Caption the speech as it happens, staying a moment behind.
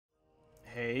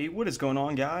Hey, what is going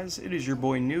on, guys? It is your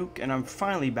boy Nuke, and I'm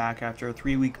finally back after a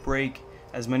 3-week break.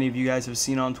 As many of you guys have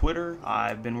seen on Twitter,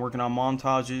 I've been working on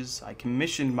montages. I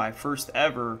commissioned my first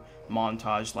ever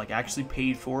montage, like actually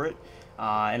paid for it,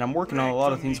 and I'm working on a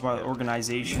lot of things about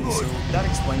organization, so that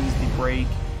explains the break.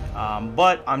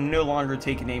 But I'm no longer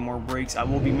taking any more breaks. I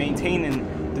will be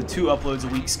maintaining the 2 uploads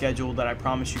a week schedule that I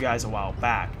promised you guys a while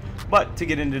back. But to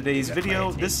get into today's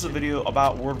video, this is a video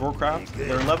about World of Warcraft,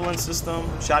 their leveling system,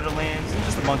 Shadowlands, and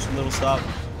just a bunch of little stuff.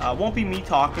 Won't be me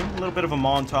talking, a little bit of a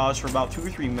montage for about 2 or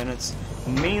 3 minutes,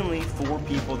 mainly for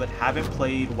people that haven't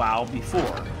played WoW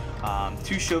before.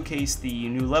 To showcase the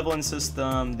new leveling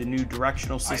system, the new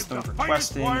directional system for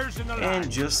questing, and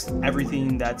just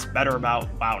everything that's better about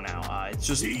WoW now. It's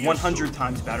just 100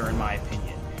 times better in my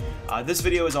opinion. This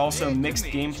video is also mixed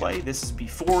gameplay. This is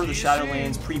before the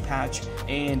Shadowlands pre-patch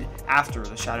and after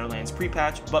the Shadowlands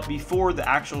pre-patch, but before the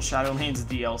actual Shadowlands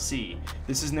DLC.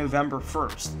 This is November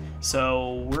 1st,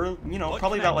 so we're,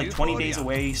 probably about like 20 days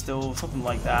away still, something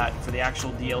like that, for the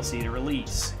actual DLC to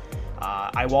release.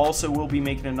 I will be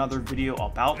making another video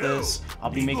about this.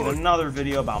 I'll be making another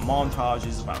video about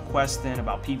montages, about questing,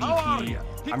 about PvP.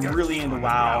 I'm really into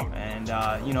WoW, and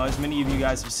as many of you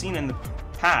guys have seen in the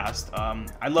past,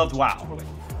 I loved WoW,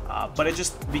 but it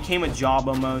just became a job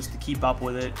almost to keep up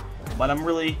with it. But I'm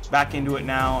really back into it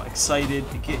now, excited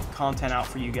to get content out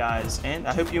for you guys, and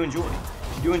I hope you enjoy.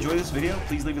 If you do enjoy this video,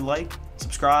 please leave a like,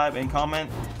 subscribe, and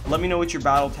comment. Let me know what your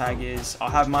battle tag is. I'll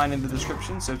have mine in the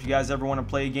description, so if you guys ever want to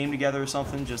play a game together or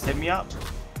something, just hit me up.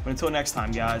 But until next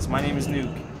time, guys, my name is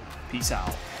Nuke. Peace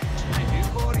out.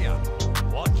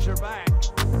 Watch your back.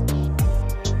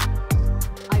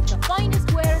 I've the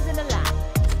finest wares in the land.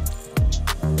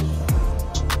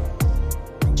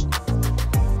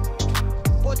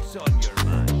 What's on your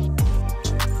mind?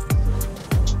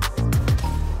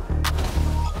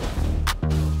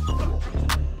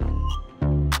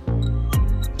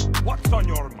 What's on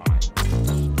your mind?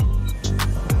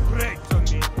 Break on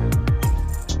me.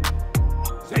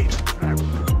 Say the travel.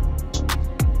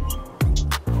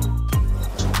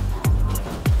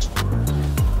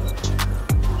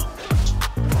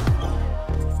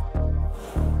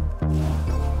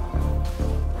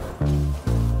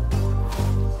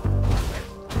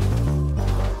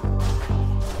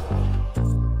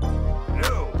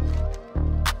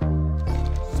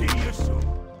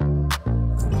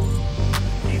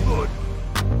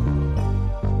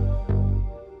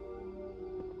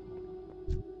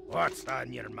 What's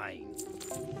on your mind?